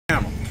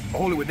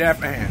hold it with that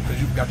hand,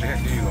 because you got your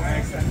hand. There you go.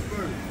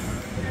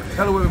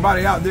 Hello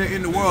everybody out there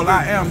in the world.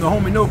 I am the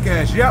homie No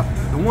Cash. Yep,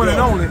 the one and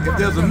only. If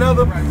there's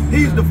another,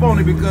 he's the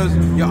phony, because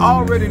you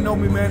already know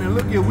me, man. And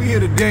look here, we here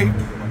today.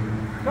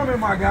 Come here,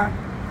 my guy.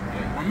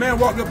 My man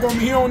walked up on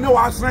me. He don't know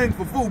I sang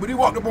for food, but he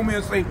walked up on me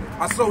and say,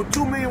 I sold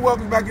 2 million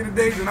welcomes back in the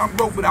days, and I'm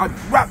broke, but I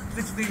rap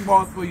 16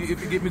 bars for you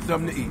if you give me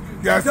something to eat.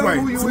 That's right.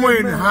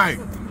 Twin hype.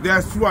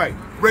 That's right.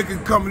 Breaking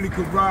company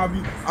could rob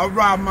you. I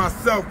robbed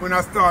myself when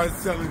I started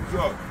selling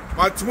drugs.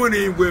 My twin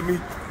ain't with me,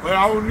 but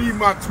I don't need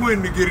my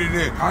twin to get it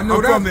in. I know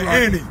I'm that's from the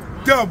right.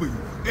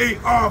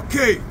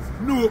 N.E.W.A.R.K.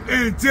 Newark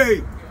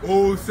N.J.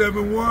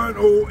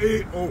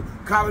 07108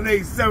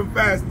 Colonnade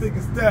 75 Stick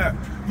and Stab.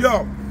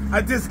 Yo,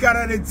 I just got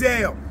out of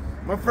jail.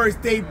 My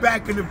first day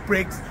back in the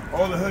bricks.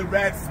 All the hood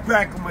rats is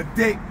back on my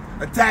dick.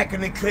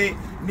 Attacking the clique.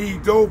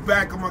 Need dope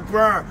back on my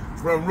grind.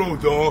 Front row,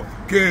 dog.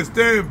 Can't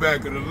stand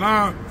back in the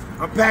line.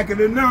 I'm packing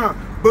the 9.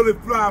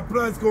 Bullet fly,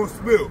 blood's gonna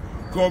spill.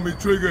 Call me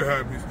Trigger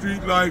Happy.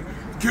 Street life,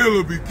 kill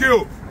or be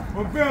killed.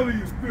 My belly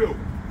is filled.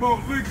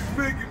 Mount Lincoln's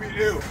making me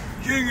ill.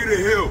 King of the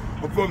hill.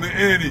 I'm from the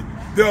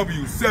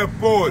N.E.W. Set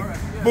forward.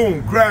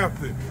 Boom,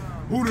 crafted.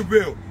 Who to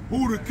build?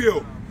 Who to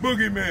kill?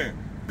 Boogeyman.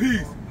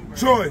 Peace.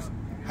 Choice.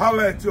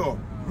 Holla at y'all.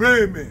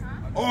 Raymond.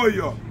 All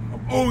y'all.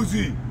 I'm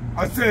OG.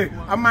 I say,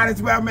 I might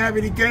as well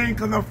marry the game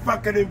because I'm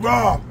fucking it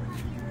raw.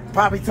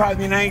 Poppy taught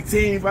me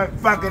 19, but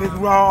fucking it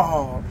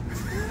raw.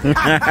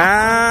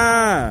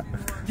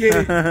 Get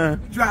it.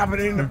 Drop it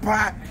in the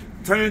pot.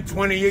 Turn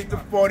 28 to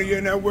 40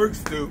 and that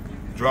works too.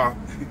 Drop.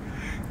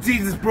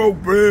 Jesus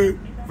broke bread.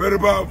 Fed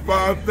about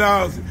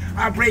 5,000.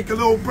 I break a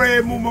little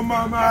bread, move my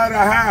mama out of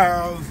the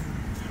house.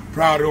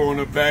 Prada on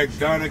the back,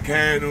 down a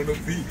can on the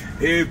feet.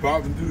 Head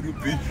bobbing through the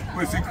beat.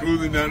 When she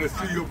cruising down the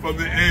street from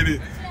the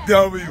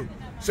N.E.W.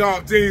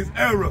 Sharp James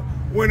era.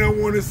 When I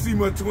want to see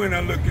my twin, I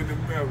look in the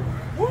mirror.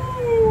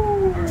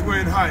 Woo!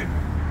 Twin hype.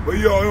 But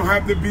y'all don't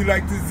have to be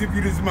like this if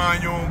you just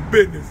mind your own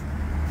business.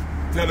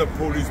 Tell the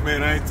police,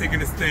 man, I ain't taking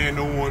a stand,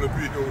 don't want to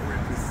be no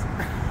witness.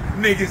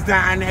 Niggas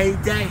dying every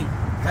day.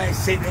 That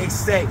shit they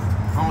say.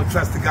 I don't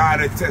trust the guy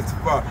that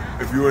testify.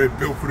 If you ain't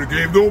built for the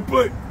game, don't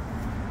play.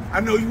 I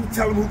know you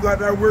tell him who got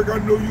that work. I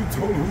know you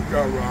told him who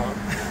got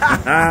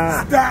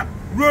robbed. Stop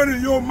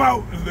running your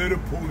mouth and let the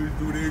police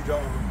do their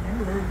job.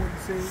 You heard what he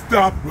said.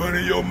 Stop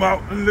running your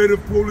mouth and let the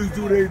police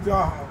do their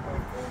job.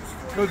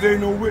 Because there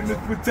ain't no witness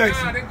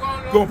protection.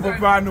 Gonna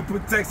provide no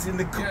protection.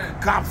 The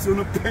cops on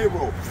the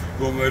payroll.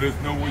 Gonna let us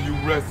know when you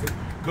wrestle.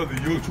 Because of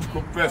your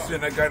true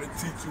confession, I gotta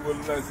teach you a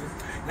lesson.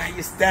 Now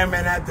you're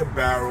standing at the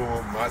barrel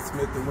of my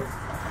Smith & Wesson.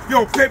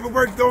 Yo,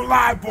 paperwork don't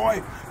lie,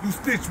 boy. You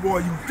stitch, boy.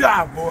 You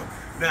die, boy.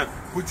 Now,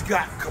 what you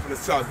got? A couple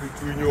of shots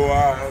between your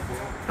eyes, boy.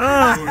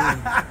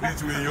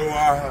 Between your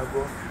eyes,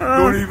 boy.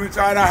 Don't even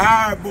try to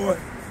hide, boy.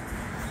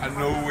 I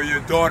know where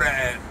your daughter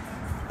at.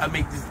 I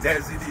make this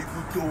Desert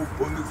Eagle throw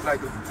bullets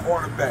like a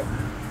quarterback.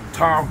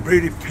 Tom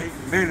Brady,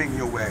 Peyton Manning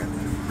your ass.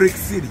 Brick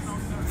City,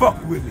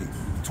 fuck with me.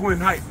 Twin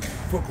hype,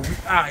 fuck with me.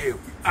 We out here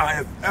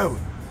forever.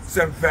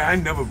 75, I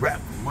ain't never rap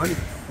for money.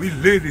 We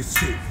live this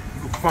shit.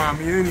 You can find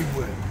me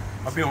anywhere.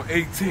 I be on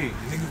 18.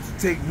 Niggas to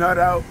take nut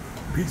out.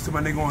 Piece of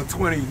my nigga on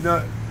 20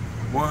 nut.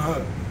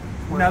 100.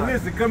 Now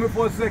listen, come here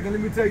for a second.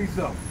 Let me tell you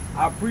something.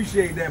 I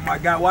appreciate that, my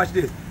guy. Watch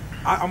this.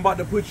 I'm about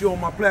to put you on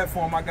my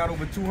platform. I got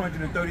over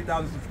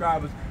 230,000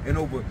 subscribers and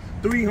over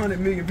 300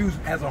 million views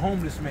as a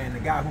homeless man, the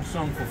guy who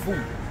sung for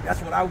food.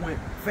 That's what I went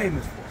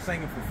famous for,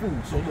 singing for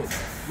food. So look,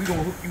 we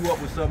gonna hook you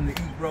up with something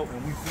to eat, bro,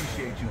 and we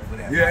appreciate you for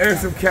that. Yeah, and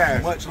some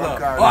cash. Much love.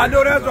 Oh, I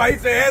know that's right. He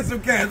said, and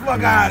some cash.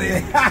 Fuck out of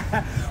here.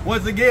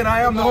 Once again,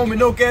 I am the homie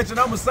No Cash, and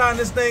I'm gonna sign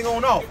this thing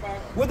on off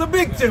with a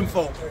big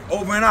 10-4.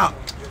 Over and out.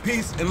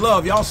 Peace and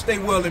love. Y'all stay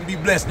well and be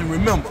blessed. And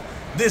remember,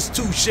 this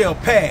too shall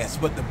pass,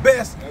 but the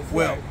best,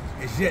 well,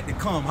 is yet to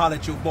come. Holla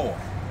at your boy.